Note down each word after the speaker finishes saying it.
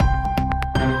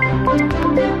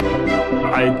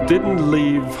I didn't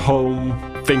leave home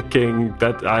thinking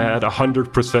that I had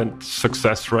 100%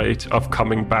 success rate of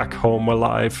coming back home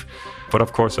alive. But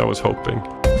of course I was hoping.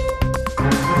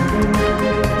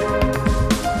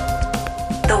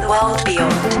 The World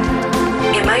Beyond.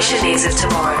 Emotion of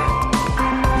Tomorrow.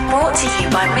 Brought to you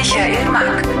by Michael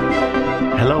Mack.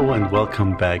 Hello and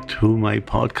welcome back to my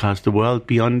podcast, The World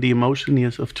Beyond the Emotion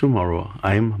of Tomorrow.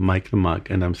 I'm Michael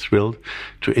Mack and I'm thrilled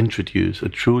to introduce a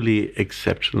truly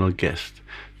exceptional guest,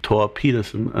 Thor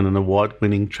Pedersen, an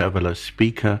award-winning traveler,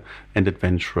 speaker and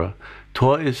adventurer.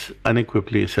 Thor is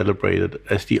unequivocally celebrated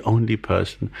as the only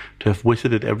person to have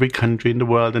visited every country in the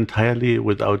world entirely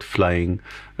without flying,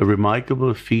 a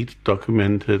remarkable feat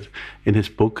documented in his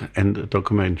book and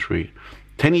documentary.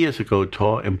 10 years ago,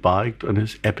 Thor embarked on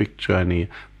his epic journey,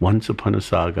 Once Upon a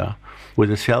Saga, with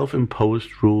a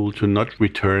self-imposed rule to not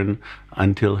return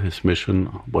until his mission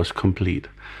was complete.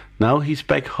 Now he's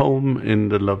back home in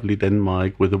the lovely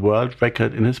Denmark with a world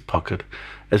record in his pocket.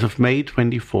 As of May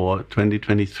 24,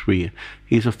 2023,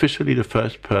 he's officially the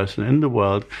first person in the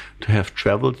world to have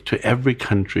traveled to every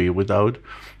country without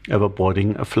ever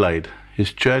boarding a flight.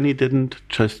 His journey didn't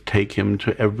just take him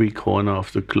to every corner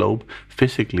of the globe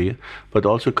physically, but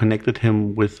also connected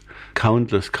him with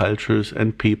countless cultures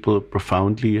and people,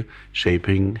 profoundly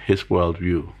shaping his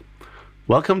worldview.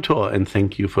 Welcome, Thor, and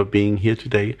thank you for being here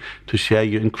today to share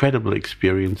your incredible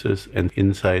experiences and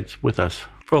insights with us.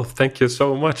 Well, thank you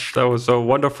so much. That was a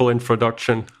wonderful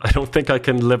introduction. I don't think I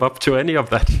can live up to any of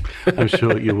that. I'm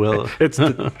sure you will.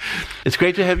 It's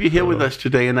great to have you here with us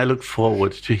today, and I look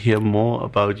forward to hear more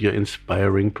about your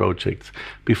inspiring projects.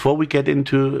 Before we get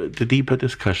into the deeper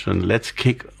discussion, let's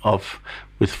kick off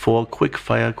with 4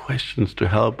 quick-fire questions to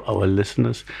help our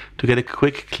listeners to get a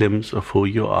quick glimpse of who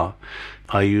you are.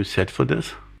 Are you set for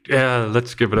this? Yeah,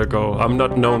 let's give it a go. I'm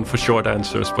not known for short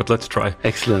answers, but let's try.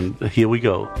 Excellent. Here we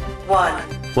go. 1.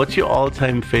 What's your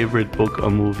all-time favorite book or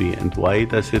movie, and why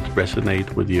does it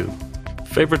resonate with you?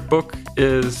 Favorite book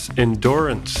is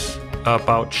Endurance,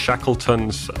 about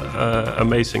Shackleton's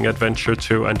amazing adventure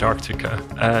to Antarctica.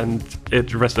 And it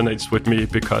resonates with me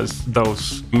because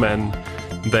those men,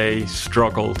 they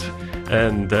struggled.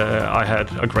 And I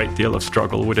had a great deal of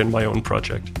struggle within my own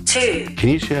project. 2. Can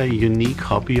you share a unique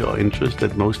hobby or interest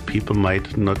that most people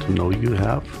might not know you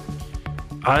have?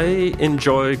 I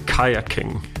enjoy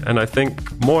kayaking, and I think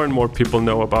more and more people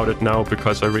know about it now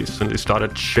because I recently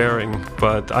started sharing,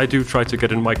 but I do try to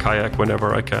get in my kayak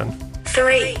whenever I can.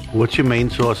 3. What's your main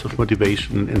source of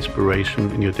motivation and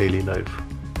inspiration in your daily life?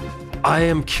 I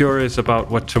am curious about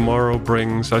what tomorrow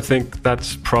brings. I think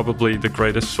that's probably the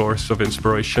greatest source of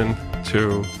inspiration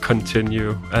to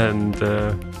continue and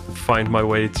find my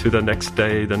way to the next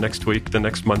day, the next week, the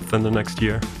next month, and the next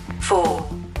year. 4.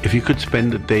 If you could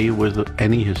spend a day with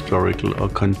any historical or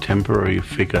contemporary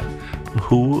figure,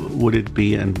 who would it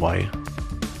be and why?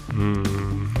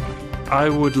 I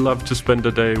would love to spend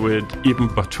a day with Ibn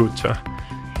Battuta.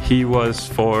 He was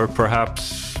for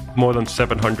perhaps more than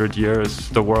 700 years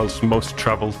the world's most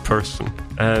traveled person,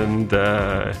 and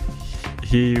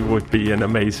he would be an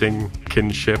amazing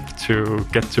kinship to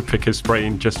get to pick his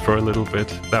brain just for a little bit.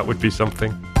 That would be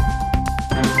something.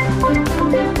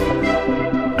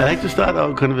 I like to start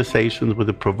our conversations with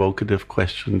a provocative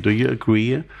question. Do you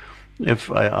agree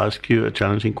if I ask you a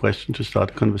challenging question to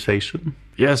start a conversation?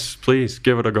 Yes, please,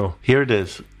 give it a go. Here it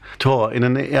is. Thor, in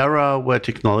an era where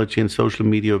technology and social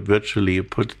media virtually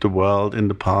put the world in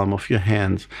the palm of your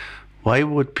hands, why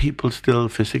would people still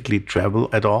physically travel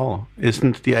at all?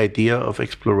 Isn't the idea of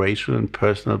exploration and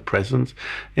personal presence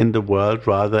in the world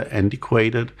rather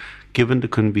antiquated, given the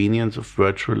convenience of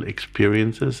virtual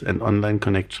experiences and online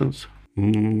connections?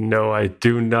 No, I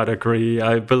do not agree.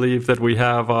 I believe that we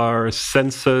have our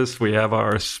senses, we have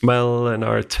our smell and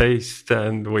our taste,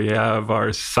 and we have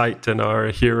our sight and our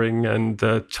hearing and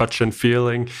touch and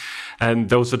feeling. And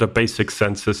those are the basic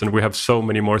senses, and we have so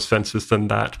many more senses than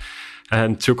that.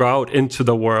 And to go out into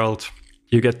the world,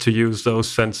 you get to use those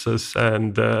senses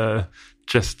and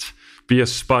just be a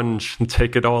sponge and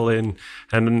take it all in.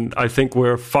 And I think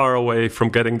we're far away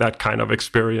from getting that kind of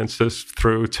experiences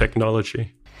through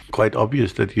technology. Quite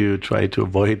obvious that you try to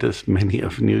avoid as many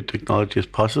of new technology as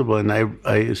possible. And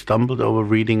I stumbled over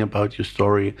reading about your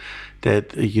story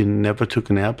that you never took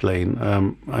an airplane.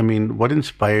 What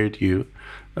inspired you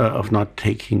of not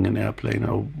taking an airplane?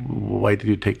 Or why did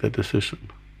you take that decision?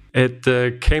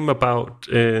 It came about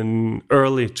in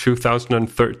early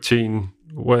 2013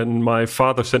 when my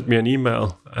father sent me an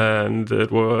email, and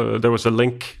there was a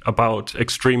link about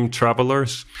extreme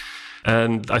travelers.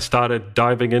 And I started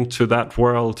diving into that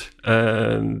world,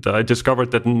 and I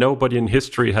discovered that nobody in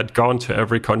history had gone to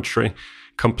every country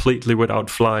completely without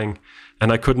flying.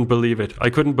 And I couldn't believe it.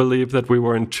 I couldn't believe that we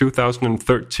were in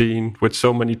 2013 with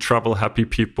so many travel-happy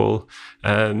people,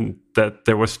 and that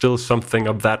there was still something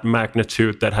of that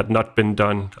magnitude that had not been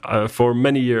done. For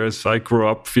many years, I grew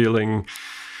up feeling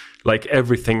like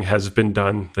everything has been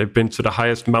done. They've been to the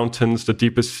highest mountains, the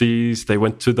deepest seas. They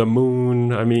went to the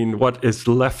moon. I mean, what is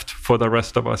left for the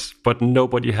rest of us? But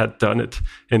nobody had done it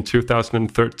in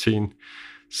 2013.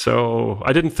 So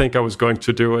I didn't think I was going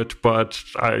to do it, but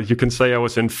you can say I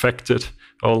was infected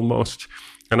almost.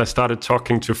 And I started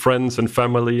talking to friends and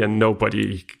family, and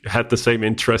nobody had the same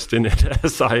interest in it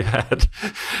as I had.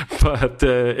 But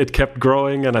it kept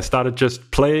growing, and I started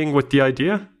just playing with the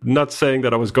idea. Not saying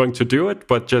that I was going to do it,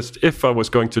 but just if I was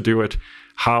going to do it,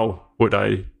 how would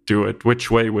I do it? Which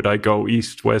way would I go?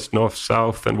 East, west, north,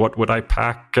 south? And what would I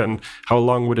pack? And how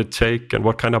long would it take? And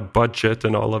what kind of budget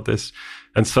and all of this?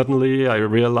 And suddenly I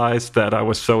realized that I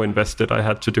was so invested I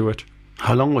had to do it.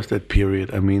 How long was that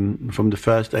period? I mean, from the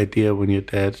first idea when your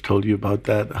dad told you about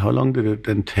that, how long did it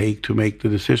then take to make the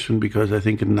decision? Because I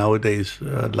think in nowadays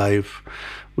life,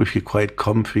 we feel quite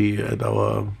comfy at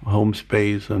our home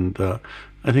space. And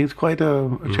I think it's quite a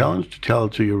challenge to tell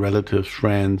to your relatives,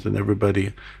 friends, and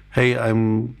everybody, hey,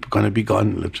 I'm going to be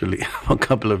gone literally for a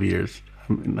couple of years.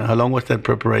 I mean, how long was that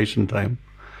preparation time?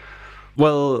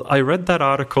 Well, I read that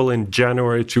article in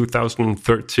January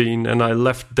 2013, and I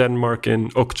left Denmark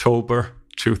in October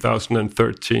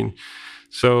 2013.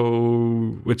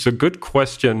 So it's a good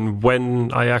question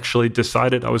when I actually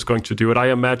decided I was going to do it.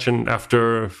 I imagine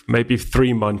after maybe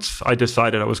 3 months, I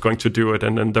decided I was going to do it,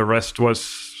 and then the rest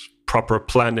was proper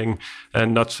planning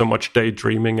and not so much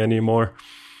daydreaming anymore.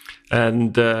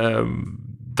 And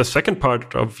the second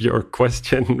part of your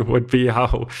question would be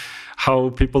how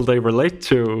people they relate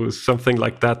to something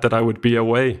like that I would be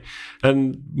away.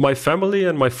 And my family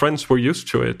and my friends were used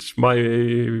to it.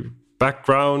 My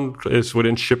background is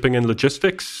within shipping and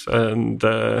logistics. And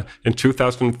in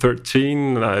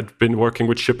 2013, I'd been working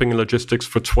with shipping and logistics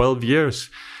for 12 years.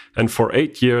 And for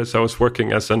 8 years, I was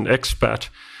working as an expat.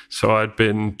 So I'd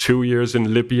been 2 years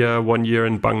in Libya, 1 year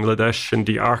in Bangladesh, in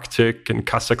the Arctic, in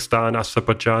Kazakhstan,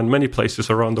 Azerbaijan, many places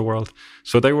around the world.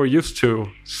 So they were used to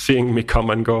seeing me come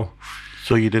and go.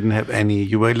 So you didn't have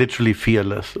you were literally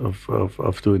fearless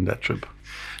of doing that trip?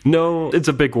 No, it's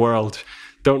a big world.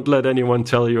 Don't let anyone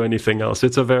tell you anything else.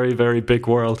 It's a very, very big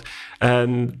world.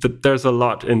 And there's a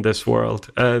lot in this world.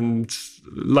 And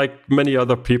like many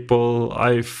other people,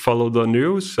 I follow the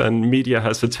news, and media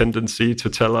has a tendency to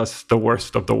tell us the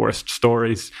worst of the worst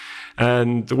stories.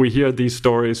 And we hear these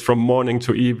stories from morning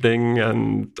to evening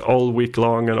and all week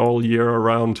long and all year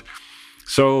around.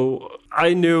 So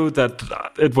I knew that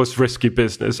it was risky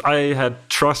business. I had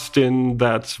trust in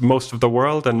that most of the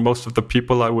world and most of the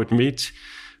people I would meet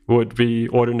would be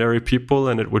ordinary people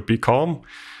and it would be calm.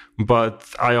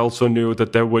 But I also knew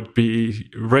that there would be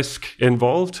risk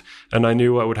involved, and I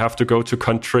knew I would have to go to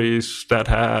countries that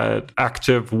had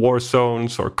active war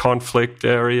zones or conflict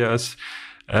areas.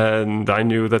 And I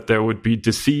knew that there would be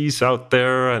disease out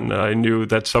there, and I knew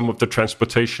that some of the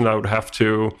transportation I would have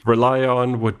to rely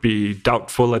on would be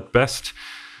doubtful at best.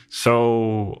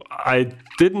 So I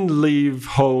didn't leave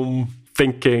home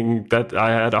thinking that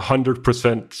I had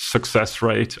 100% success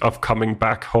rate of coming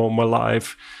back home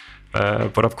alive.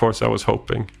 But of course, I was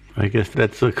hoping. I guess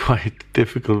that's a quite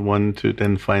difficult one to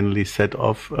then finally set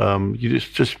off. You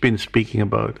just been speaking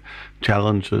about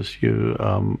challenges you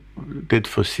did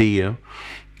foresee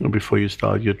before you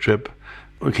start your trip.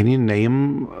 Can you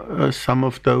name some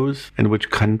of those, and which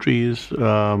countries,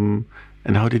 and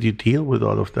how did you deal with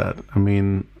all of that? I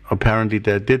mean, apparently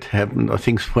that did happen, or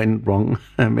things went wrong.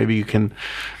 Maybe you can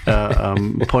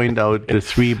point out the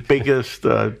 3 biggest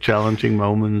challenging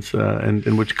moments, and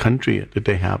in which country did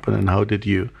they happen, and how did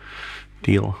you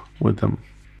deal with them?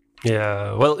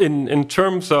 Yeah, well, in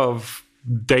terms of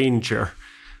danger,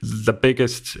 the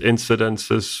biggest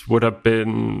incidences would have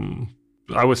been,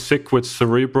 I was sick with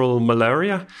cerebral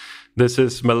malaria. This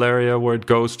is malaria where it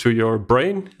goes to your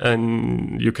brain,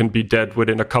 and you can be dead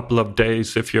within a couple of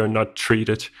days if you're not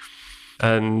treated.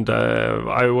 And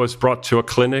I was brought to a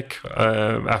clinic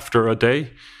after a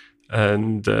day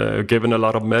and given a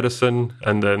lot of medicine.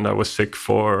 And then I was sick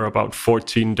for about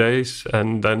 14 days.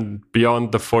 And then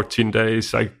beyond the 14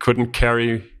 days, I couldn't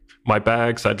carry my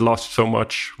bags. I'd lost so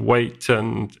much weight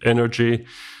and energy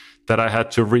that I had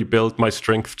to rebuild my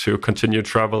strength to continue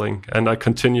traveling. And I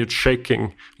continued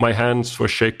shaking. My hands were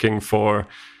shaking for,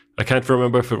 I can't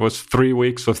remember if it was 3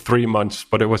 weeks or 3 months,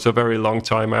 but it was a very long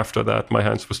time after that. My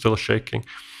hands were still shaking.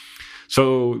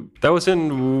 So that was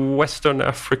in Western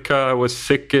Africa. I was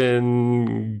sick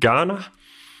in Ghana,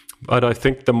 but I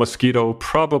think the mosquito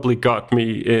probably got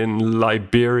me in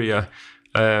Liberia.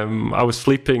 I was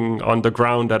sleeping on the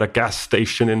ground at a gas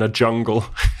station in a jungle,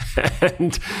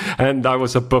 and I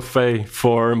was a buffet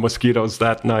for mosquitoes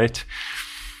that night.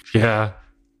 Yeah.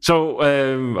 So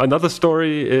another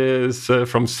story is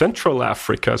from Central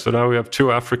Africa. So now we have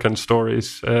two African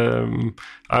stories.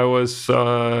 I was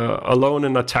alone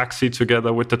in a taxi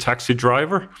together with the taxi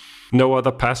driver, no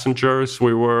other passengers.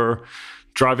 We were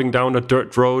driving down a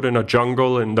dirt road in a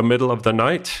jungle in the middle of the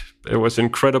night. It was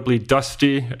incredibly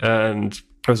dusty and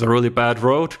it was a really bad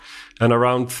road. And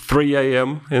around 3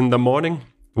 a.m. in the morning,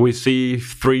 we see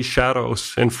three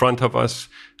shadows in front of us,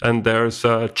 and there's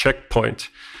a checkpoint.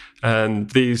 And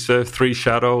these three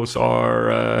shadows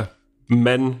are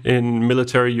men in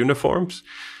military uniforms,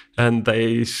 and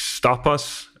they stop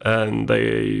us and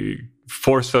they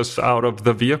force us out of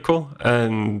the vehicle.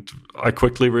 And I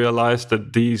quickly realized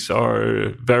that these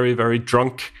are very, very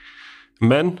drunk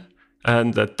men,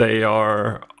 and that they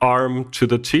are armed to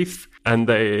the teeth, and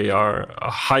they are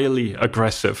highly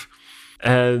aggressive.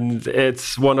 And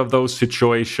it's one of those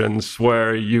situations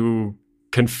where you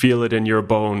can feel it in your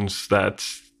bones that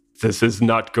this is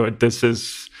not good. This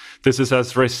is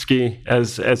as risky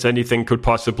as anything could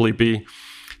possibly be.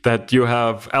 That you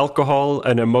have alcohol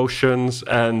and emotions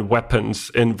and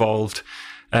weapons involved.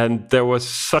 And there was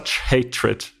such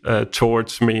hatred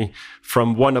towards me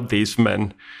from one of these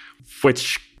men,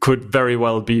 which could very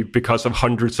well be because of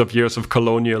hundreds of years of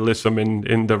colonialism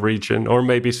in the region, or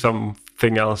maybe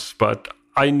something else. But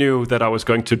I knew that I was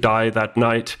going to die that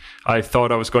night. I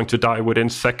thought I was going to die within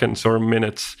seconds or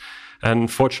minutes.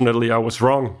 And fortunately, I was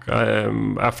wrong.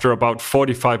 After about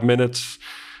 45 minutes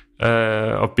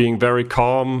of being very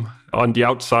calm, on the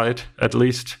outside at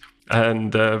least,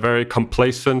 and very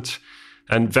complacent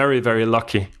and very, very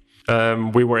lucky,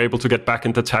 we were able to get back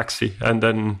in the taxi and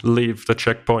then leave the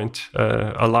checkpoint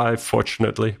alive,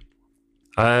 fortunately.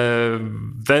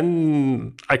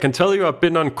 Then I can tell you I've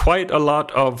been on quite a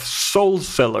lot of soul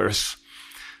sellers.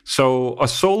 So a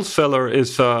soul seller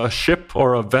is a ship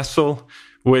or a vessel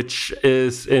which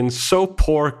is in so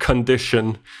poor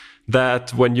condition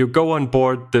that when you go on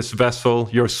board this vessel,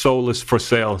 your soul is for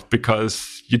sale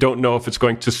because you don't know if it's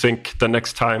going to sink the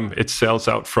next time it sails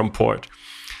out from port.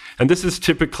 And this is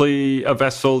typically a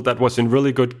vessel that was in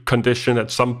really good condition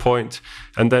at some point.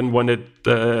 And then when it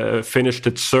finished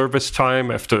its service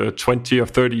time after 20 or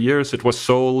 30 years, it was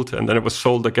sold, and then it was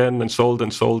sold again and sold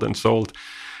and sold and sold.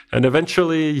 And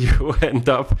eventually you end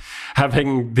up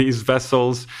having these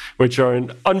vessels which are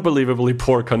in unbelievably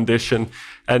poor condition.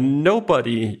 And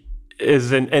nobody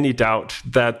is in any doubt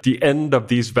that the end of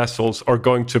these vessels are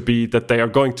going to be that they are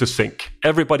going to sink.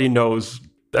 Everybody knows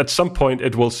at some point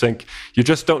it will sink. You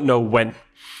just don't know when.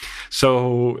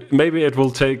 So maybe it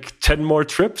will take 10 more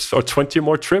trips or 20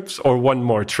 more trips or one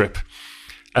more trip.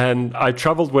 And I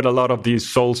traveled with a lot of these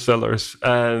soul sellers.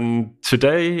 And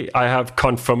today I have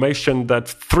confirmation that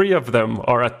 3 of them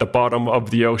are at the bottom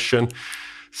of the ocean.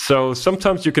 So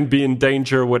sometimes you can be in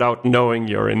danger without knowing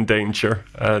you're in danger.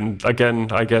 And again,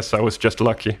 I guess I was just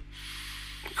lucky.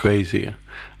 Crazy.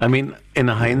 I mean, in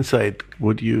hindsight,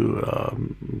 would you,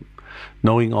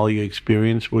 knowing all your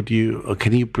experience,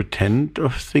 can you pretend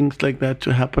of things like that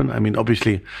to happen? I mean,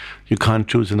 obviously, you can't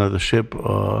choose another ship,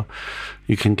 or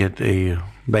you can get a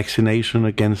vaccination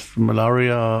against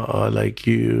malaria, or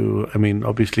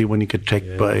obviously, when you get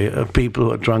checked by people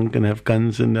who are drunk and have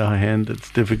guns in their hand,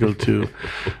 it's difficult to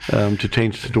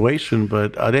change the situation.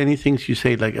 But are there any things you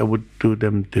say, like, I would do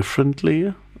them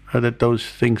differently, that those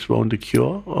things won't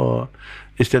occur, or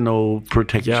is there no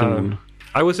protection? Yeah.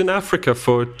 I was in Africa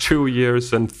for 2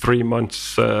 years and 3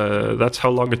 months. That's how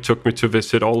long it took me to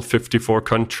visit all 54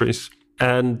 countries.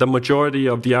 And the majority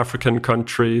of the African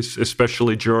countries,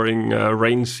 especially during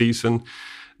rain season,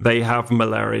 they have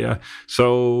malaria.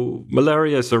 So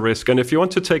malaria is a risk. And if you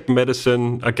want to take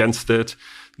medicine against it,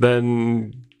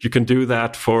 then you can do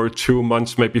that for 2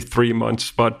 months, maybe 3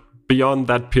 months. But beyond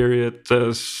that period,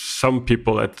 some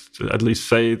people at least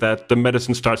say that the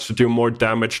medicine starts to do more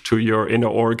damage to your inner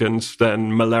organs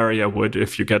than malaria would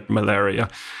if you get malaria.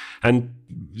 And,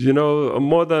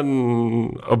 more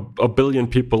than a billion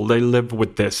people, they live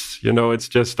with this. It's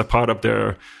just a part of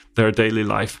their daily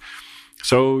life.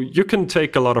 So you can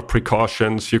take a lot of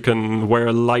precautions. You can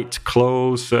wear light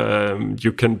clothes.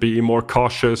 You can be more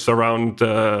cautious around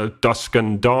dusk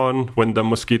and dawn when the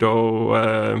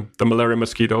malaria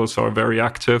mosquitoes are very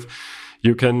active.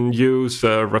 You can use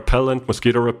repellent,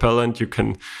 mosquito repellent. You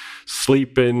can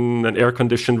sleep in an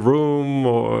air-conditioned room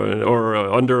or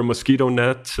under a mosquito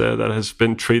net that has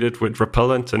been treated with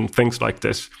repellent and things like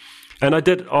this. And I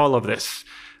did all of this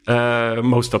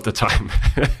most of the time.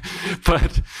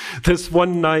 But this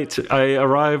one night, I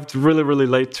arrived really, really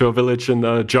late to a village in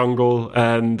the jungle,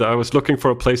 and I was looking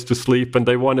for a place to sleep, and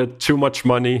they wanted too much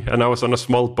money, and I was on a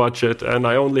small budget, and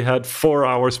I only had 4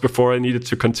 hours before I needed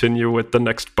to continue with the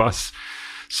next bus.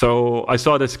 So I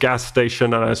saw this gas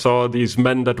station, and I saw these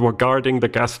men that were guarding the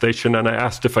gas station, and I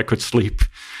asked if I could sleep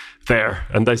there.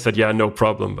 And they said, yeah, no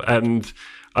problem. And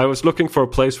I was looking for a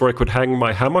place where I could hang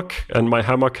my hammock, and my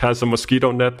hammock has a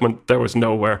mosquito net when there was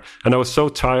nowhere. And I was so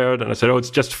tired, and I said, it's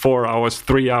just 4 hours,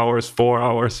 3 hours, 4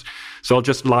 hours. So I'll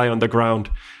just lie on the ground.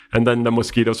 And then the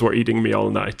mosquitoes were eating me all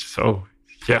night. So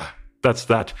yeah, that's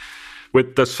that.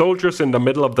 With the soldiers in the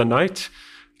middle of the night,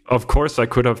 of course, I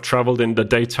could have traveled in the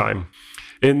daytime.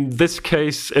 In this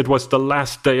case, it was the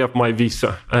last day of my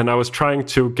visa, and I was trying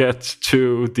to get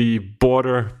to the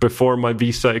border before my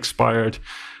visa expired.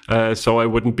 So I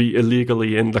wouldn't be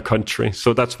illegally in the country.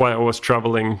 So that's why I was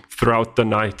traveling throughout the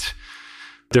night.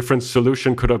 Different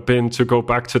solution could have been to go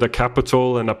back to the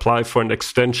capital and apply for an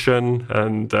extension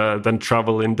and then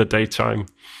travel in the daytime.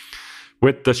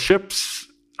 With the ships,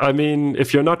 I mean,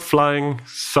 if you're not flying,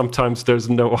 sometimes there's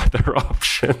no other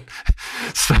option.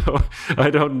 So I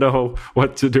don't know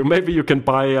what to do. Maybe you can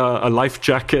buy a life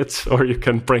jacket, or you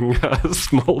can bring a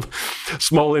small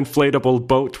inflatable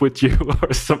boat with you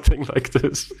or something like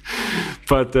this.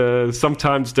 But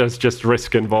sometimes there's just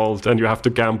risk involved, and you have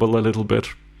to gamble a little bit.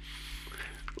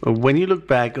 When you look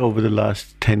back over the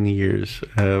last 10 years,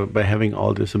 by having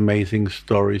all these amazing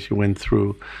stories you went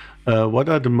through, what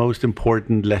are the most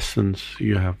important lessons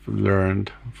you have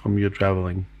learned from your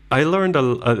traveling? I learned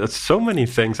so many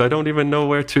things. I don't even know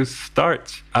where to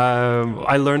start.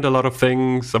 I learned a lot of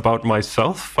things about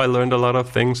myself. I learned a lot of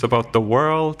things about the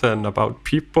world and about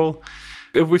people.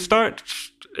 If we start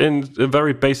in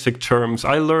very basic terms,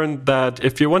 I learned that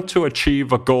if you want to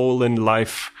achieve a goal in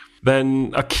life,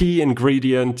 then a key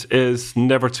ingredient is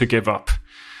never to give up.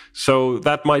 So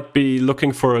that might be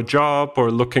looking for a job, or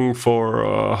looking for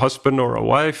a husband or a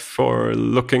wife, or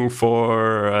looking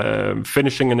for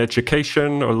finishing an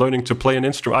education, or learning to play an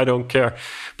instrument. I don't care.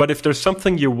 But if there's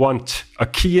something you want, a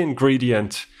key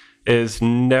ingredient is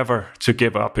never to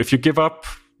give up. If you give up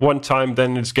one time,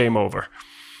 then it's game over.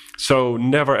 So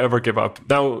never, ever give up.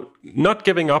 Now, not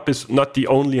giving up is not the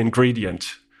only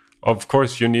ingredient. Of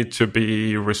course, you need to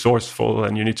be resourceful,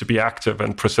 and you need to be active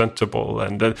and presentable.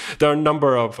 And there are a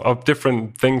number of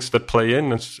different things that play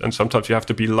in, and sometimes you have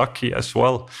to be lucky as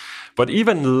well. But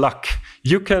even luck,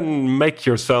 you can make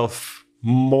yourself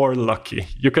more lucky.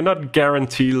 You cannot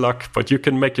guarantee luck, but you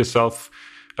can make yourself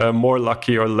more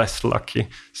lucky or less lucky.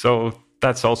 So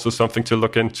that's also something to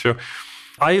look into.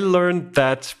 I learned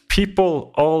that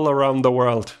people all around the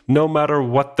world, no matter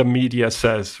what the media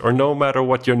says, or no matter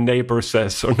what your neighbor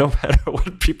says, or no matter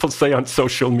what people say on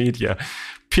social media,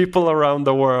 people around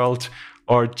the world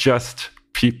are just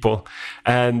people.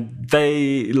 And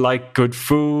they like good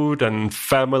food and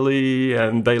family,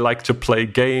 and they like to play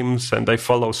games, and they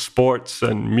follow sports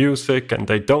and music, and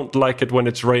they don't like it when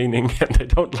it's raining, and they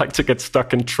don't like to get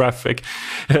stuck in traffic.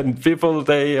 And people,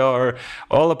 they are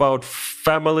all about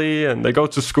family, and they go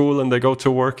to school and they go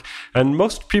to work. And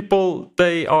most people,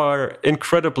 they are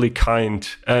incredibly kind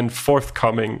and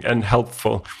forthcoming and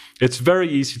helpful. It's very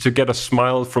easy to get a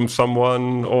smile from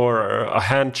someone, or a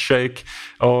handshake,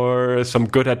 or some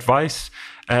good advice.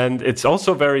 And it's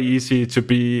also very easy to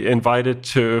be invited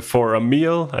for a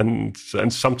meal, and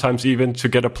sometimes even to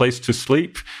get a place to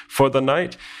sleep for the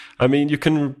night. I mean, you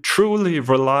can truly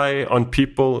rely on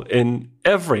people in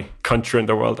every country in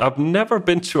the world. I've never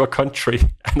been to a country,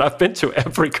 and I've been to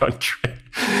every country.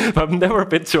 I've never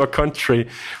been to a country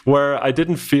where I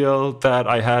didn't feel that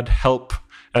I had help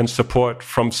and support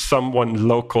from someone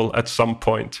local at some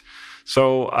point.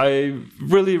 So I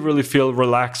really, really feel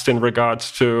relaxed in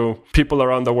regards to people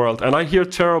around the world. And I hear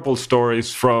terrible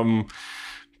stories from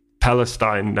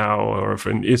Palestine now, or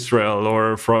from Israel,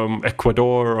 or from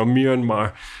Ecuador or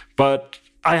Myanmar. But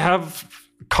I have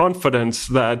confidence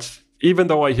that even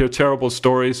though I hear terrible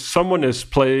stories, someone is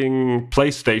playing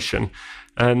PlayStation,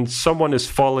 and someone is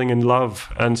falling in love,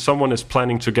 and someone is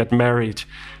planning to get married.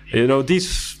 You know,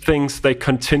 these things, they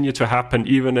continue to happen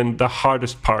even in the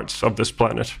hardest parts of this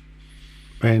planet.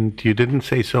 And you didn't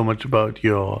say so much about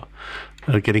your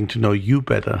getting to know you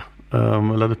better. A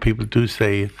lot of people do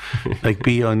say, like,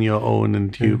 be on your own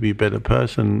and you be a better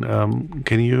person.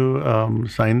 Can you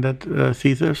sign that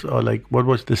thesis? Or, like, what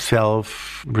was the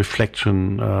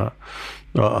self-reflection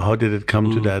How did it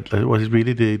come to that? Was it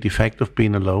really the fact of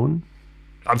being alone?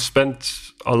 I've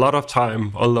spent a lot of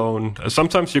time alone.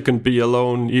 Sometimes you can be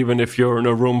alone even if you're in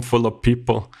a room full of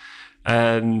people.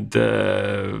 And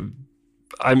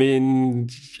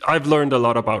I've learned a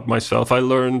lot about myself. I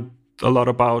learned a lot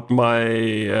about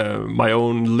my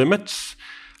own limits.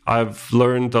 I've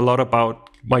learned a lot about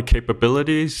my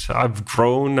capabilities. I've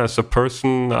grown as a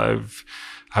person.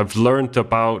 I've learned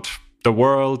about the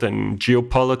world and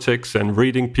geopolitics and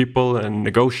reading people and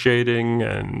negotiating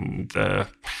and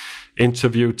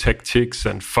interview tactics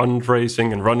and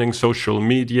fundraising and running social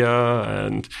media.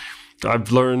 And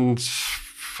I've learned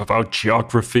about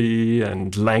geography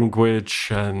and language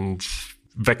and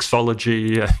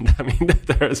vexillology. And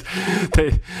there's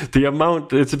the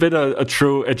amount, it's been a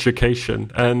true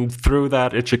education. And through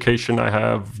that education, I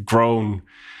have grown.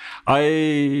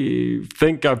 I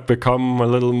think I've become a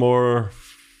little more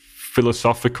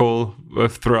philosophical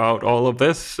throughout all of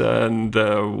this. And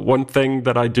one thing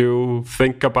that I do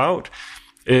think about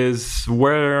is,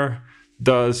 where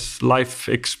does life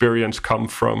experience come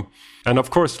from? And of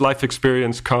course, life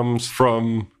experience comes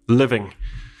from living.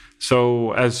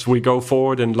 So as we go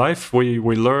forward in life, we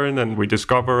learn and we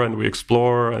discover and we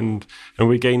explore and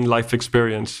we gain life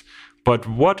experience. But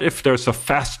what if there's a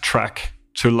fast track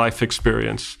to life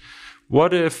experience?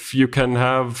 What if you can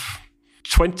have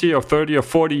 20 or 30 or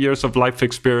 40 years of life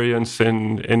experience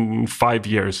in 5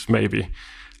 years, maybe?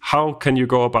 How can you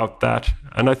go about that?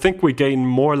 And I think we gain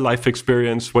more life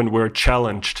experience when we're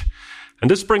challenged. And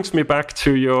this brings me back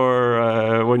to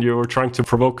your, when you were trying to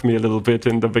provoke me a little bit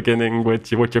in the beginning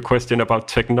with your question about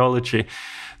technology.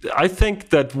 I think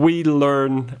that we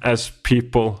learn as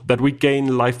people, that we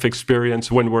gain life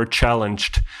experience when we're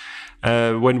challenged.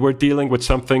 When we're dealing with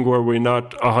something where we're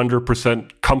not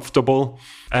 100% comfortable.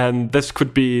 And this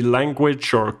could be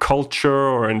language or culture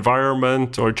or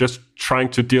environment, or just trying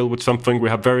to deal with something we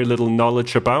have very little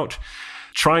knowledge about.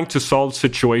 Trying to solve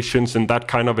situations in that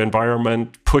kind of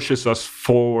environment pushes us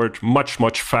forward much,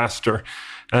 much faster.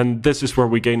 And this is where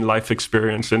we gain life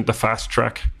experience in the fast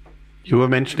track. You were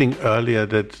mentioning earlier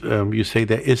that you say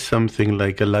there is something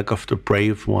like a luck of the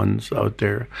brave ones out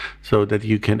there, so that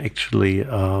you can actually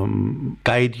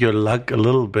guide your luck a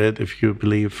little bit if you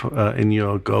believe in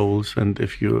your goals and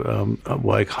if you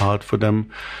work hard for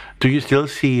them. Do you still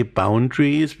see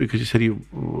boundaries? Because you said you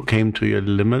came to your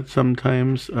limit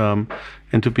sometimes,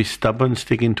 and to be stubborn,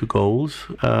 sticking to goals.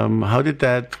 How did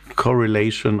that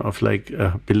correlation of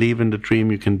believe in the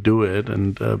dream, you can do it,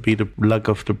 and be the luck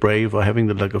of the brave, or having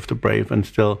the luck of the brave, and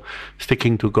still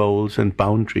sticking to goals and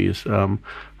boundaries,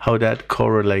 how that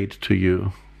correlate to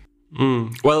you?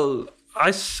 Well, I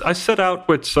set out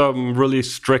with some really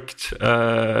strict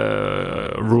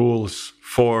rules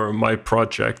for my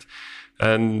project.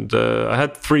 And I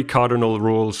had 3 cardinal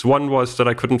rules. One was that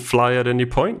I couldn't fly at any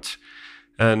point.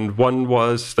 And one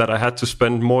was that I had to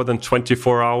spend more than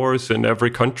 24 hours in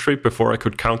every country before I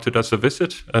could count it as a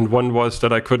visit. And one was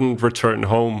that I couldn't return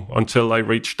home until I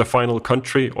reached the final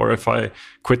country, or if I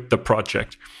quit the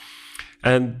project.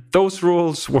 And those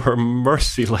rules were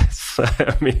merciless.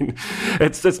 I mean,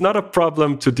 it's not a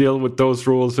problem to deal with those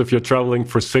rules if you're traveling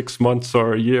for 6 months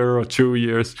or a year or 2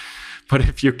 years. But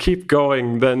if you keep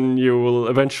going, then you will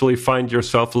eventually find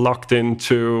yourself locked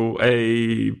into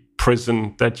a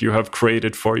prison that you have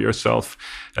created for yourself.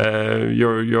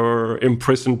 You're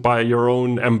imprisoned by your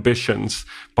own ambitions,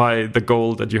 by the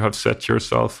goal that you have set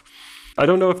yourself. I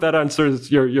don't know if that answers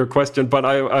your question, but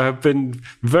I have been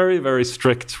very, very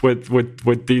strict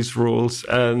with these rules,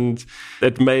 and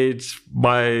it made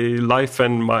my life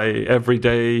and my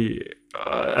everyday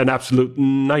an absolute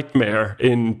nightmare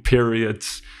in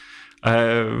periods.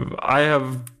 I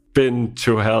have been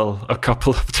to hell a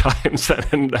couple of times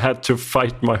and had to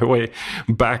fight my way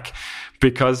back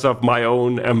because of my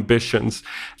own ambitions.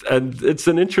 And it's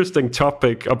an interesting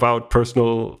topic about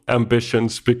personal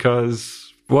ambitions,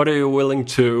 because what are you willing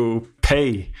to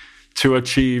pay to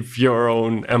achieve your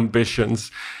own ambitions?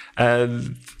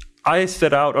 And I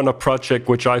set out on a project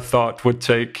which I thought would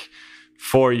take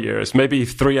 4 years, maybe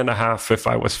 3.5 if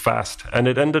I was fast. And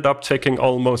it ended up taking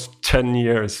almost 10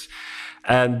 years.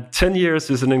 And 10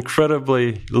 years is an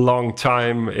incredibly long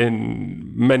time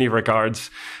in many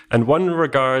regards. And one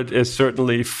regard is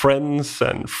certainly friends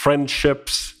and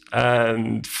friendships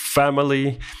and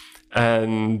family.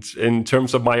 And in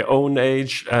terms of my own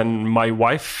age and my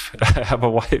wife, I have a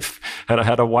wife, and I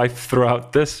had a wife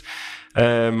throughout this.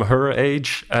 Her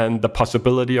age and the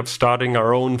possibility of starting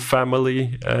our own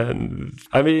family. And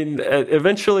I mean,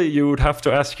 eventually you would have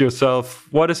to ask yourself,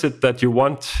 what is it that you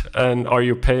want? And are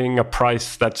you paying a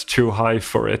price that's too high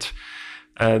for it?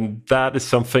 And that is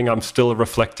something I'm still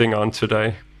reflecting on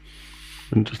today.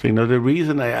 Interesting. Now, the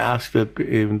reason I asked it,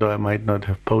 even though I might not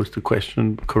have posed the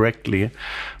question correctly,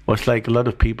 was like a lot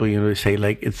of people, they say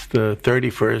like it's the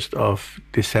 31st of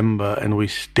December and we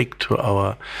stick to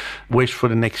our wish for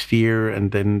the next year,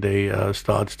 and then they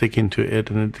start sticking to it,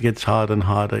 and it gets harder and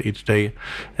harder each day,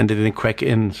 and they didn't crack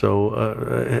in.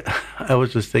 So I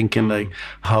was just thinking like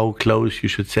how close you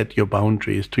should set your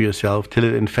boundaries to yourself till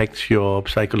it infects your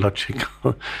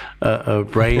psychological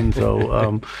brain.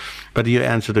 So. But you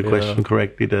answered the question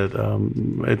correctly that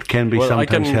it can be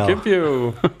sometimes hell. I can give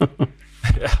you...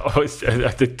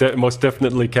 I think that most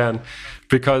definitely can.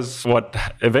 Because what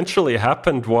eventually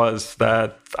happened was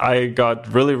that I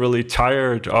got really, really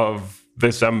tired of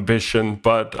this ambition,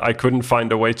 but I couldn't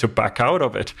find a way to back out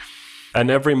of it.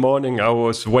 And every morning I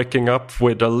was waking up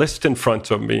with a list in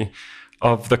front of me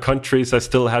of the countries I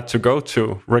still had to go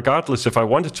to, regardless if I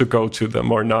wanted to go to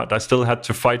them or not. I still had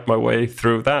to fight my way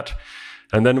through that.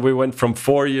 And then we went from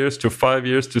 4 years to 5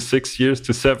 years to 6 years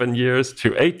to 7 years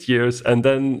to 8 years. And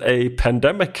then a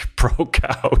pandemic broke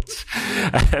out.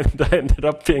 And I ended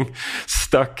up being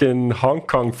stuck in Hong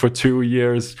Kong for 2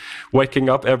 years, waking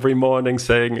up every morning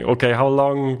saying, okay, how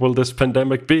long will this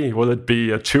pandemic be? Will it be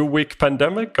a 2-week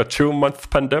pandemic, a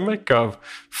 2-month pandemic, a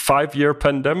 5-year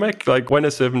pandemic? Like, when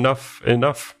is enough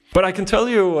enough? But I can tell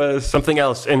you something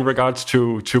else in regards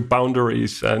to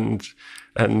boundaries and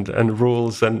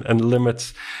rules and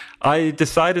limits. I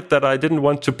decided that I didn't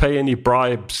want to pay any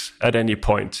bribes at any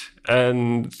point.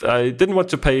 And I didn't want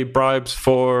to pay bribes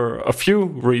for a few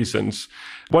reasons.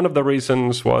 One of the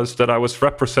reasons was that I was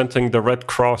representing the Red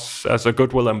Cross as a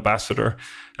goodwill ambassador.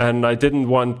 And I didn't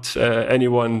want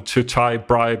anyone to tie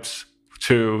bribes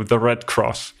to the Red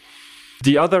Cross.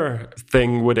 The other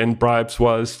thing within bribes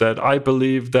was that I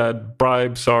believe that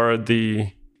bribes are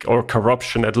or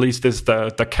corruption at least is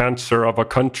the cancer of a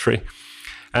country.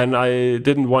 And I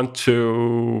didn't want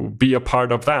to be a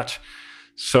part of that.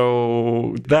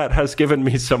 So that has given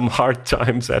me some hard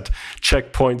times at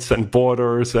checkpoints and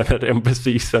borders and at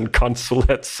embassies and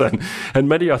consulates and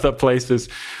many other places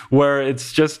where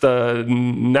it's just a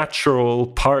natural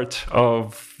part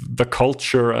of the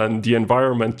culture and the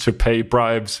environment to pay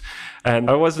bribes. And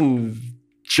I wasn't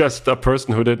just a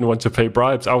person who didn't want to pay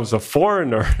bribes. I was a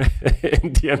foreigner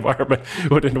in the environment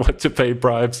who didn't want to pay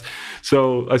bribes.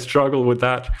 So I struggled with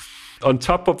that. On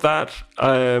top of that,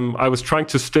 I was trying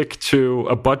to stick to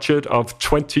a budget of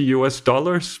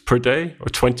 $20 per day, or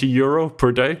 20 euro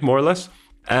per day, more or less.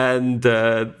 And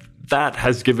that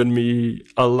has given me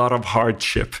a lot of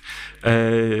hardship.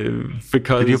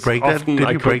 Because Did you break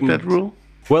that rule?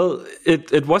 Well,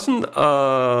 it wasn't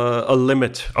a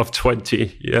limit of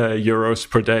 20 euros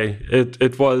per day.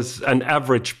 It was an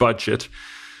average budget.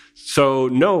 So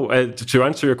no, to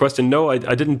answer your question, no,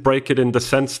 I didn't break it in the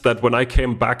sense that when I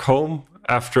came back home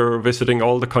after visiting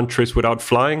all the countries without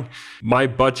flying, my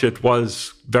budget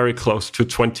was very close to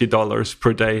 $20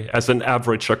 per day as an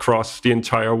average across the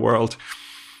entire world.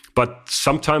 But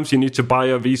sometimes you need to buy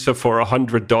a visa for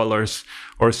 $100,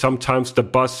 or sometimes the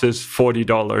bus is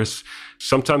 $40.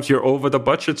 Sometimes you're over the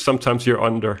budget, sometimes you're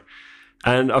under.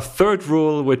 And a third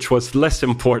rule, which was less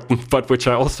important, but which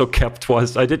I also kept,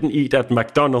 was I didn't eat at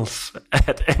McDonald's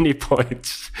at any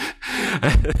point.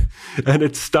 And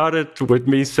it started with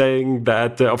me saying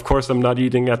that, of course, I'm not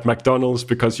eating at McDonald's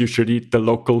because you should eat the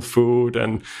local food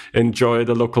and enjoy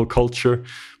the local culture.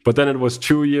 But then it was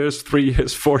 2 years, 3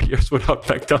 years, 4 years without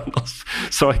McDonald's.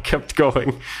 So I kept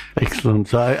going. Excellent.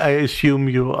 So I assume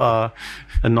you are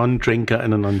a non-drinker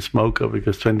and a non-smoker,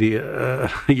 because 20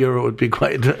 euro would be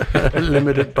quite a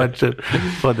limited budget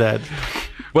for that.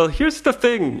 Well, here's the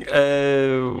thing.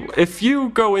 If you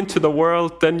go into the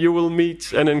world, then you will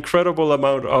meet an incredible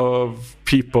amount of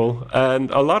people, and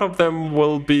a lot of them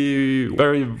will be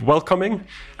very welcoming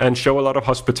and show a lot of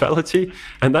hospitality,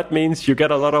 and that means you get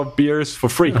a lot of beers for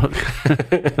free.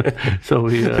 Okay. So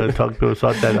we sort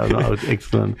that out.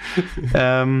 Excellent.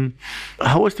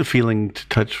 How was the feeling, to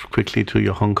touch quickly to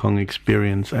your Hong Kong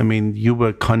experience? I mean, you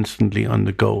were constantly on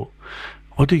the go.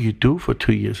 What did you do for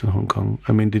 2 years in Hong Kong?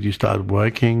 I mean, did you start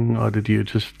working, or did you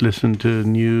just listen to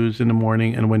news in the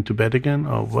morning and went to bed again?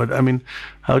 Or what? I mean,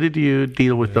 how did you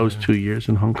deal with those 2 years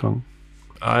in Hong Kong?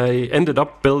 I ended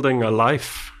up building a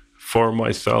life for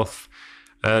myself.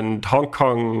 And Hong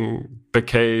Kong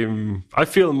became... I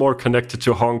feel more connected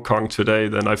to Hong Kong today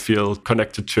than I feel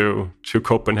connected to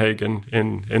Copenhagen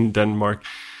in Denmark.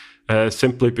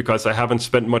 simply because I haven't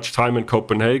spent much time in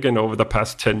Copenhagen over the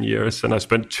past 10 years. And I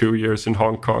spent 2 years in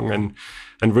Hong Kong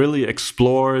and really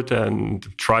explored and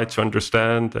tried to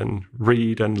understand and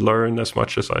read and learn as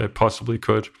much as I possibly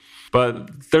could.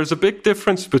 But there's a big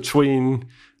difference between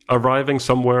arriving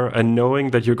somewhere and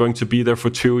knowing that you're going to be there for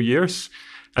 2 years,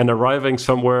 and arriving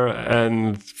somewhere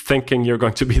and thinking you're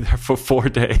going to be there for 4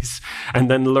 days, and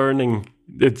then learning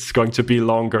it's going to be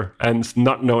longer and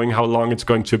not knowing how long it's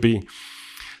going to be.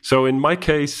 So in my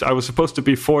case, I was supposed to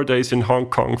be 4 days in Hong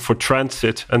Kong for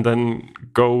transit and then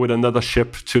go with another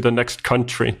ship to the next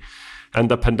country, and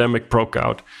the pandemic broke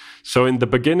out. So in the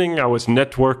beginning, I was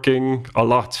networking a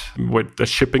lot with the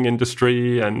shipping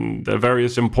industry and the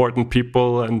various important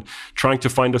people and trying to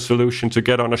find a solution to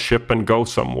get on a ship and go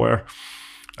somewhere.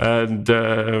 And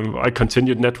I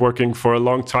continued networking for a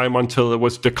long time until it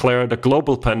was declared a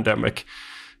global pandemic.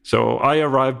 So I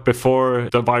arrived before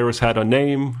the virus had a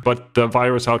name, but the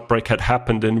virus outbreak had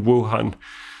happened in Wuhan.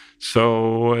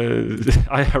 So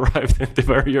I arrived in the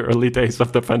very early days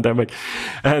of the pandemic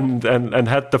and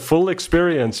had the full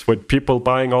experience with people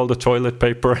buying all the toilet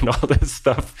paper and all this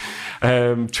stuff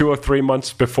 2 or 3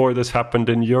 months before this happened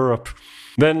in Europe.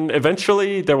 Then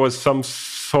eventually there was some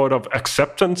sort of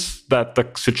acceptance that the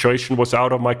situation was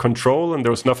out of my control and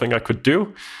there was nothing I could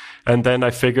do. And then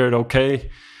I figured, okay,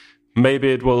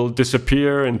 maybe it will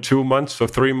disappear in 2 months or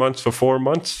 3 months or 4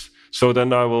 months. So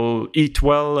then I will eat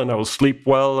well and I will sleep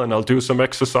well and I'll do some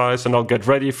exercise and I'll get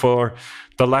ready for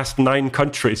the last 9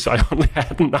 countries. I only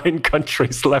had 9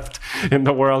 countries left in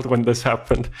the world when this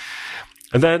happened.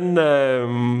 And then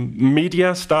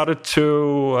media started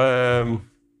to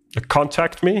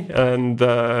contact me, and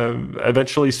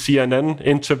eventually CNN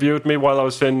interviewed me while I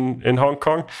was in Hong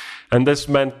Kong. And this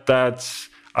meant that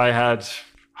I had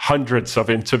hundreds of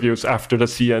interviews after the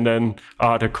CNN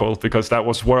article, because that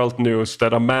was world news,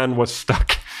 that a man was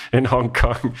stuck in Hong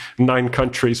Kong, 9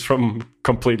 countries from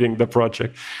completing the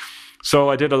project.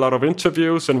 So I did a lot of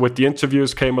interviews, and with the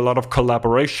interviews came a lot of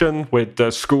collaboration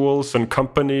with schools and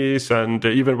companies, and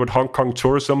even with Hong Kong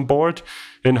Tourism Board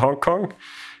in Hong Kong.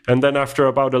 And then after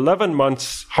about 11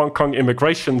 months, Hong Kong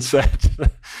immigration said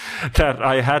that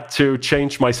I had to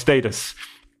change my status.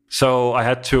 So I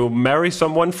had to marry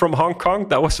someone from Hong Kong.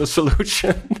 That was a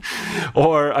solution.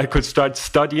 Or I could start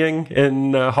studying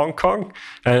in Hong Kong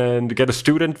and get a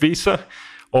student visa.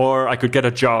 Or I could get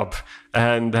a job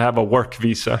and have a work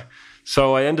visa.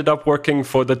 So I ended up working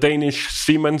for the Danish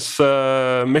Siemens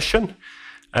mission.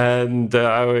 And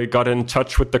I got in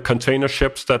touch with the container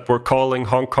ships that were calling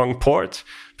Hong Kong port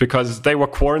because they were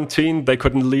quarantined. They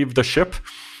couldn't leave the ship.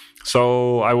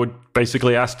 So I would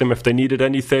basically ask them if they needed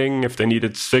anything, if they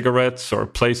needed cigarettes or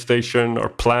PlayStation or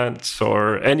plants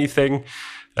or anything.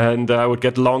 And I would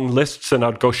get long lists and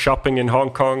I'd go shopping in Hong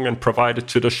Kong and provide it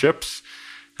to the ships.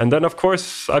 And then, of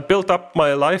course, I built up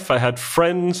my life. I had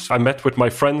friends. I met with my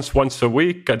friends once a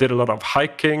week. I did a lot of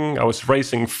hiking. I was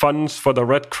raising funds for the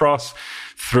Red Cross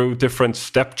through different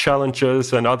step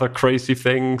challenges and other crazy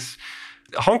things.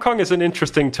 Hong Kong is an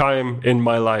interesting time in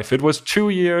my life. It was 2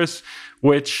 years,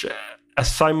 which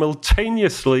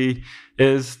simultaneously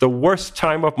is the worst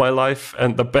time of my life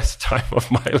and the best time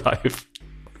of my life.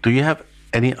 Do you have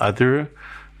any other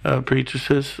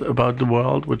prejudices about the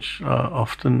world which are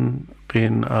often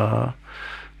been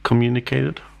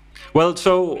communicated? Well,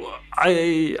 so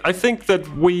I think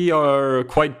that we are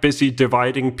quite busy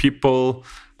dividing people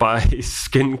by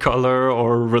skin color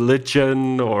or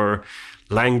religion or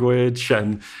language.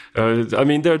 And I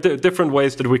mean, there are different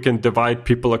ways that we can divide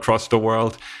people across the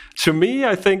world. To me,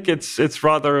 I think it's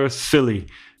rather silly,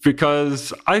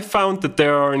 because I found that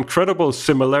there are incredible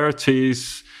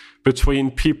similarities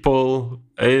between people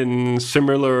in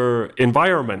similar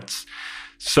environments.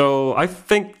 So I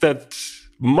think that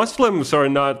Muslims are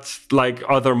not like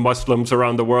other Muslims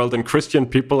around the world, and Christian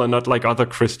people are not like other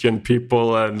Christian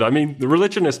people. And I mean,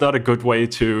 religion is not a good way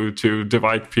to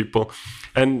divide people.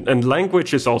 And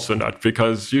language is also not,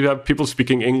 because you have people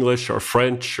speaking English or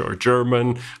French or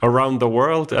German around the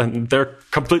world, and they're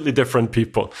completely different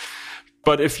people.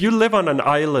 But if you live on an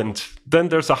island, then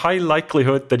there's a high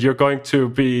likelihood that you're going to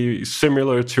be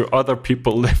similar to other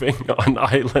people living on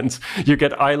islands. You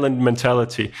get island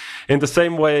mentality. In the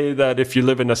same way that if you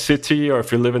live in a city, or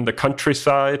if you live in the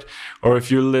countryside, or if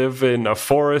you live in a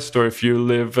forest, or if you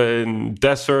live in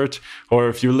desert, or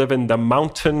if you live in the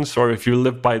mountains, or if you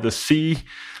live by the sea,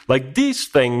 like these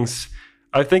things,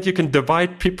 I think you can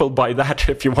divide people by that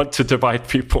if you want to divide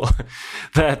people.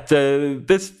 That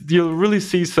you'll really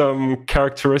see some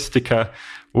characteristica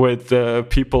with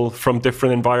people from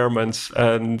different environments.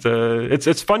 And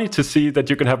it's funny to see that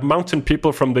you can have mountain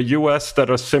people from the US that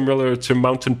are similar to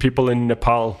mountain people in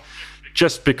Nepal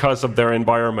just because of their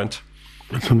environment.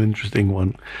 That's an interesting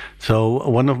one. So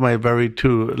one of my very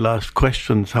two last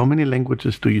questions, how many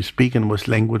languages do you speak, and was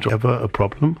language ever a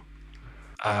problem?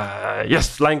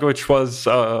 Yes, language was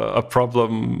a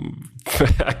problem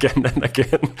again and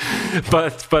again,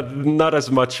 but not as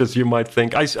much as you might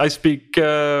think. I speak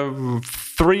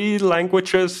 3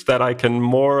 languages that I can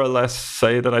more or less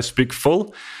say that I speak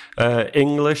full: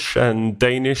 English and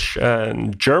Danish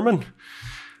and German.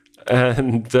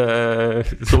 And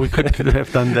so we could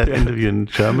have done that interview in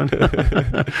German.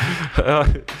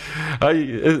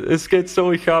 Es geht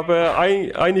so, ich habe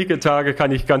einige Tage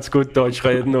kann ich ganz gut Deutsch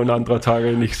reden und andere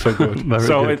Tage nicht so gut.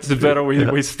 So good. It's better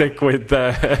we stick with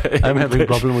I'm having a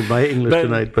problem with my English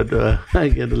tonight, but I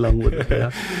get along with it.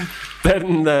 Yeah.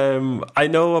 Then I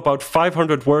know about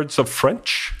 500 words of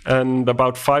French and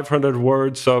about 500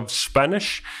 words of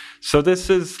Spanish. So this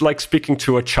is like speaking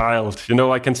to a child. You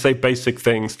know, I can say basic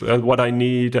things, what I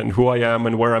need and who I am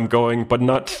and where I'm going, but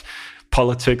not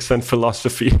politics and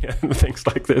philosophy and things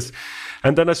like this.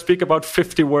 And then I speak about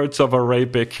 50 words of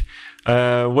Arabic,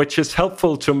 which is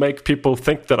helpful to make people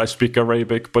think that I speak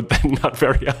Arabic, but then not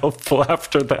very helpful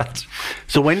after that.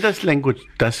 So when does language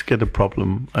get a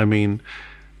problem? I mean,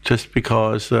 just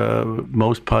because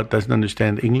most part doesn't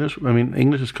understand English. I mean,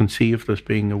 English is conceived as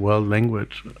being a world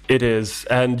language. It is,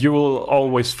 and you will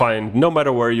always find, no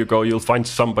matter where you go, you'll find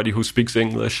somebody who speaks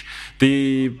English.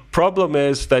 The problem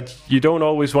is that you don't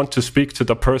always want to speak to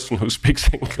the person who speaks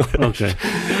English.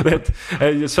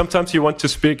 Okay. Sometimes you want to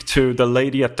speak to the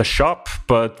lady at the shop,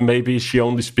 but maybe she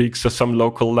only speaks some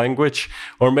local language.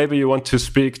 Or maybe you want to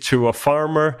speak to a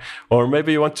farmer, or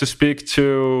maybe you want to speak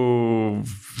to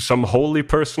some holy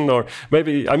person, or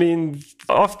maybe, I mean,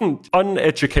 often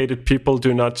uneducated people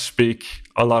do not speak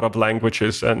a lot of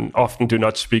languages and often do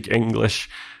not speak English.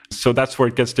 So that's where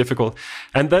it gets difficult.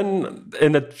 And then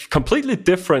in a completely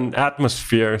different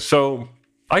atmosphere. So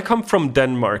I come from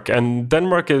Denmark, and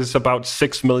Denmark is about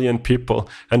 6 million people,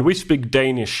 and we speak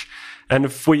Danish. And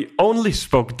if we only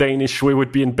spoke Danish, we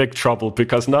would be in big trouble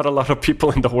because not a lot of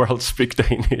people in the world speak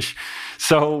Danish.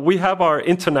 So we have our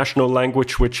international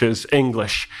language, which is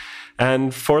English.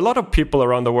 And for a lot of people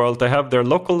around the world, they have their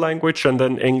local language, and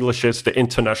then English is the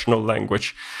international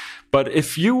language. But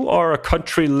if you are a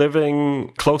country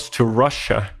living close to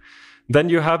Russia, then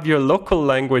you have your local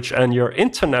language and your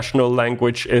international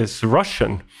language is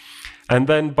Russian. And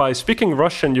then by speaking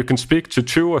Russian, you can speak to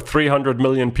 200 or 300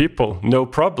 million people, no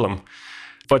problem.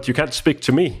 But you can't speak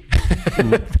to me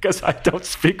because I don't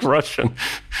speak Russian.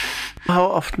 How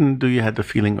often do you have the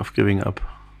feeling of giving up?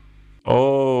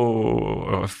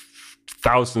 Oh,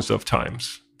 thousands of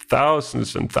times.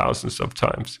 Thousands and thousands of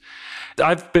times.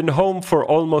 I've been home for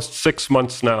almost 6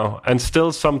 months now, and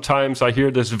still sometimes I hear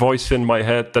this voice in my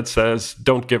head that says,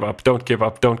 don't give up, don't give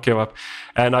up, don't give up.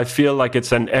 And I feel like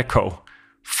it's an echo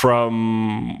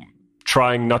from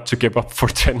trying not to give up for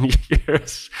 10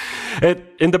 years.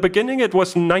 In the beginning, it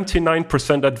was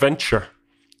 99% adventure.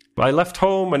 I left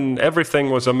home and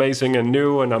everything was amazing and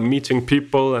new, and I'm meeting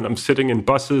people and I'm sitting in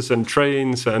buses and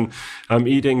trains and I'm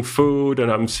eating food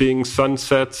and I'm seeing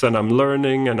sunsets and I'm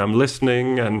learning and I'm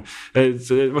listening, and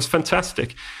it was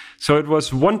fantastic. So it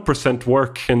was 1%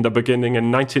 work in the beginning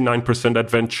and 99%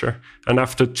 adventure. And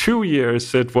after 2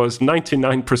 years, it was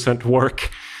 99% work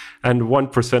and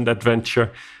 1%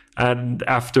 adventure. And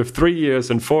after 3 years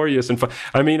and 4 years and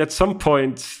 5, I mean, at some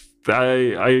point,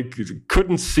 I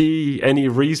couldn't see any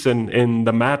reason in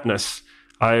the madness.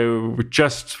 I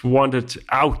just wanted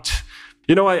out.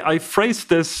 You know, I phrased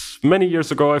this many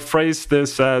years ago. I phrased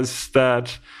this as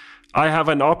that I have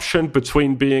an option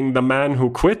between being the man who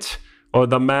quit or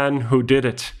the man who did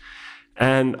it.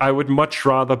 And I would much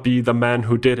rather be the man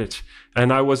who did it.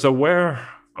 And I was aware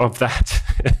of that,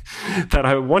 that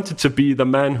I wanted to be the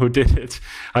man who did it.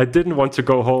 I didn't want to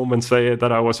go home and say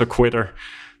that I was a quitter.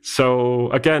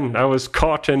 So again, I was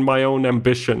caught in my own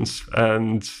ambitions,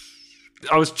 and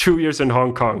I was 2 years in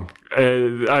Hong Kong.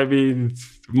 I mean,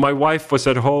 my wife was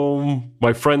at home,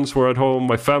 my friends were at home,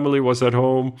 my family was at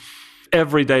home.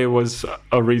 Every day was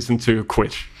a reason to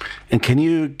quit. And can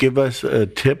you give us a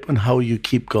tip on how you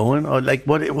keep going? Or like,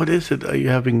 what is it? Are you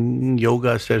having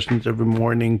yoga sessions every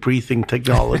morning, breathing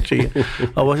technology?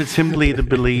 Or was it simply the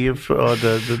belief or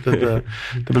the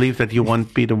belief that you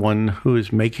won't be the one who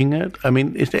is making it? I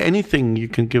mean, is there anything you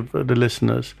can give the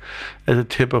listeners as a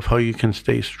tip of how you can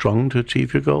stay strong to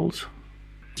achieve your goals?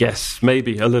 Yes,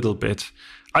 maybe a little bit.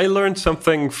 I learned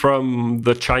something from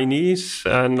the Chinese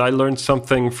and I learned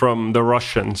something from the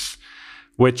Russians,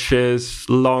 which is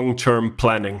long-term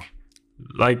planning,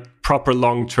 like proper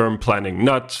long-term planning,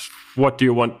 not what do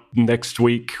you want next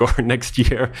week or next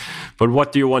year, but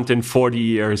what do you want in 40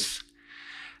 years?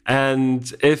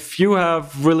 And if you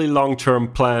have really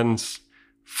long-term plans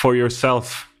for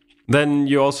yourself, then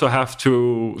you also have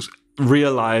to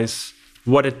realize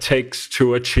what it takes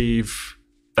to achieve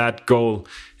that goal.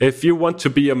 If you want to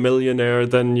be a millionaire,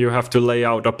 then you have to lay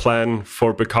out a plan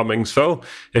for becoming so.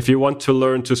 If you want to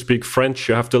learn to speak French,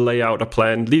 you have to lay out a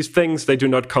plan. These things, they do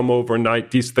not come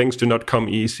overnight. These things do not come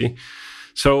easy.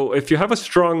 So if you have a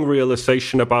strong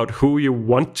realization about who you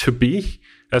want to be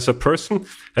as a person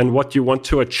and what you want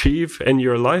to achieve in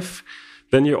your life,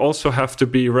 then you also have to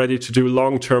be ready to do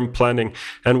long-term planning.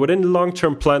 And within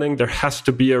long-term planning, there has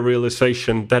to be a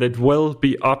realization that it will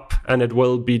be up and it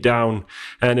will be down,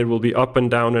 and it will be up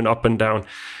and down and up and down.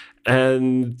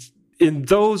 And in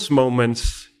those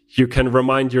moments, you can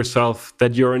remind yourself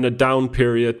that you're in a down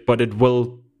period, but it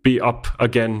will be up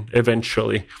again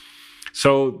eventually.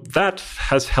 So that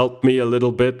has helped me a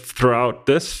little bit throughout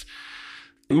this.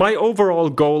 My overall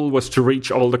goal was to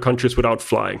reach all the countries without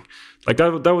flying. Like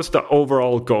that was the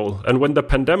overall goal. And when the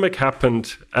pandemic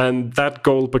happened and that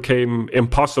goal became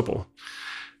impossible,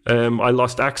 I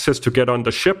lost access to get on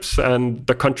the ships, and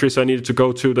the countries I needed to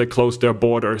go to, they closed their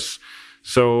borders.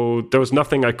 So there was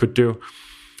nothing I could do.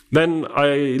 Then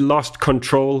I lost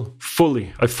control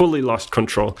fully. I fully lost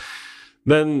control.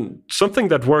 Then something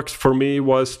that worked for me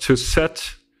was to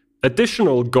set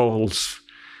additional goals.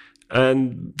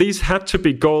 And these had to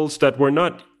be goals that were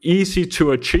not easy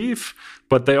to achieve,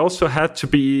 but they also had to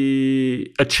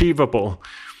be achievable.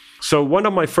 So one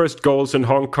of my first goals in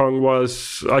Hong Kong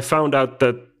was, I found out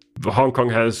that Hong Kong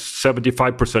has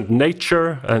 75%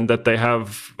 nature and that they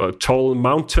have tall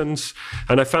mountains.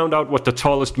 And I found out what the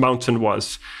tallest mountain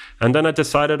was. And then I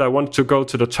decided I wanted to go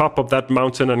to the top of that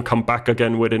mountain and come back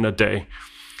again within a day.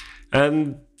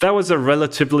 And that was a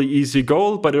relatively easy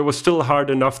goal, but it was still hard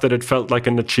enough that it felt like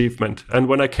an achievement. And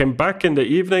when I came back in the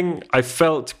evening, I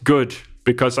felt good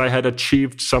because I had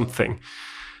achieved something.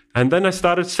 And then I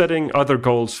started setting other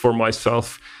goals for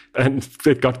myself, and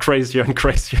it got crazier and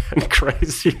crazier and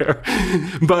crazier.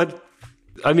 But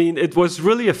I mean, it was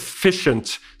really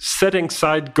efficient setting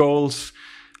side goals,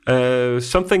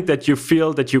 something that you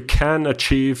feel that you can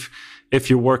achieve if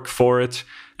you work for it.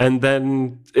 And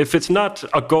then if it's not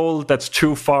a goal that's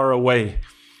too far away,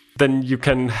 then you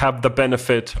can have the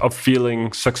benefit of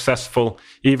feeling successful,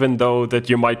 even though that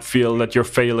you might feel that you're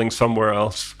failing somewhere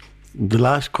else. The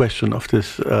last question of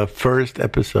this first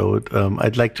episode,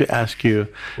 I'd like to ask you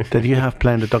that you have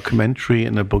planned a documentary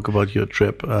and a book about your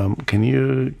trip. Can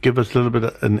you give us a little bit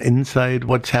of an insight?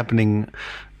 What's happening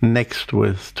next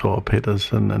with Thor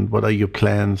Pedersen, and what are your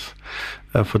plans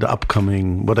for the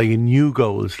upcoming, what are your new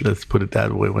goals, let's put it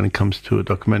that way, when it comes to a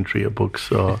documentary or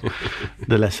books or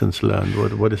the lessons learned?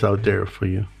 What is out there for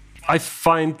you? I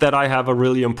find that I have a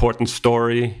really important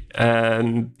story,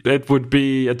 and it would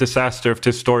be a disaster if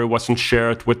this story wasn't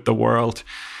shared with the world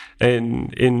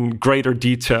in greater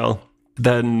detail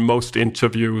than most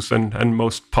interviews and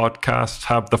most podcasts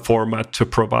have the format to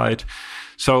provide.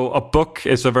 So a book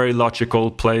is a very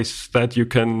logical place that you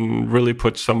can really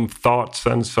put some thoughts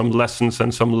and some lessons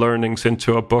and some learnings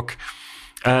into a book.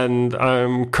 And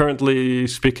I'm currently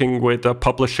speaking with a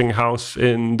publishing house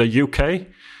in the UK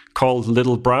called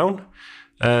Little Brown,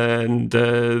 and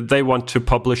they want to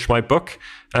publish my book.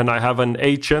 And I have an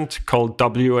agent called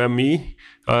WME,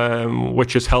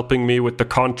 which is helping me with the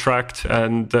contract,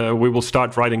 and we will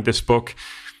start writing this book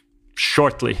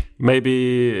shortly,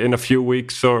 maybe in a few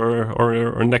weeks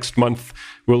or next month.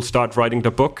 We'll start writing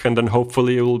the book, and then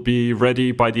hopefully it will be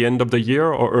ready by the end of the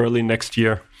year or early next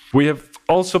year. We have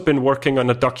also been working on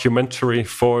a documentary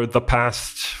for the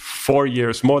past 4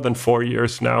 years, more than 4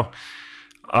 years now.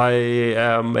 I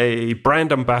am a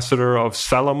brand ambassador of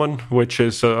Salomon, which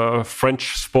is a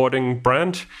French sporting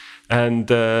brand. And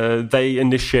they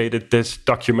initiated this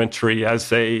documentary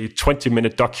as a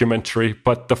 20-minute documentary.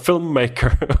 But the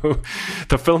filmmaker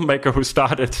who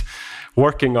started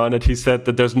working on it, he said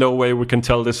that there's no way we can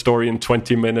tell this story in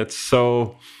 20 minutes.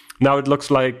 So now it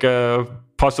looks like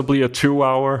possibly a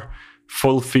 2-hour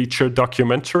full-feature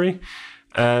documentary.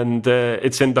 And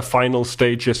it's in the final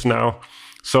stages now.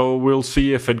 So we'll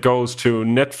see if it goes to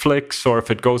Netflix or if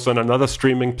it goes on another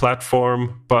streaming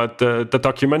platform. But the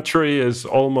documentary is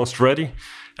almost ready.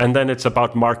 And then it's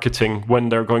about marketing, when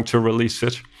they're going to release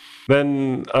it.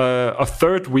 Then a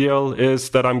third wheel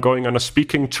is that I'm going on a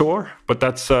speaking tour, but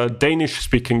that's a Danish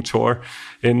speaking tour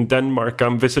in Denmark.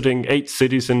 I'm visiting 8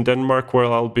 cities in Denmark where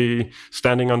I'll be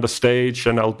standing on the stage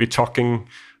and I'll be talking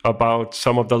about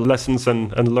some of the lessons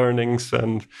and learnings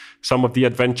and some of the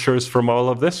adventures from all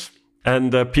of this.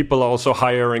 And people also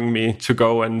hiring me to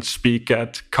go and speak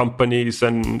at companies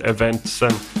and events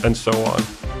and so on.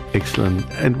 Excellent.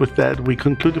 And with that, we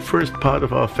conclude the first part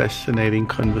of our fascinating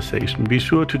conversation. Be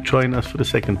sure to join us for the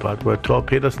second part, where Thor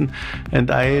Pedersen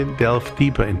and I delve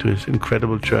deeper into his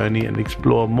incredible journey and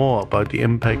explore more about the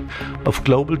impact of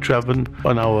global travel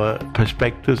on our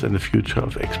perspectives and the future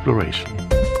of exploration.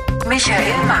 Michael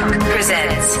Mack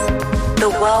presents The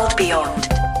World Beyond.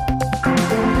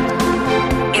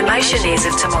 Emotions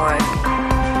of Tomorrow.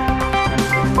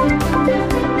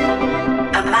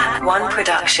 A Mack One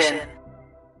production.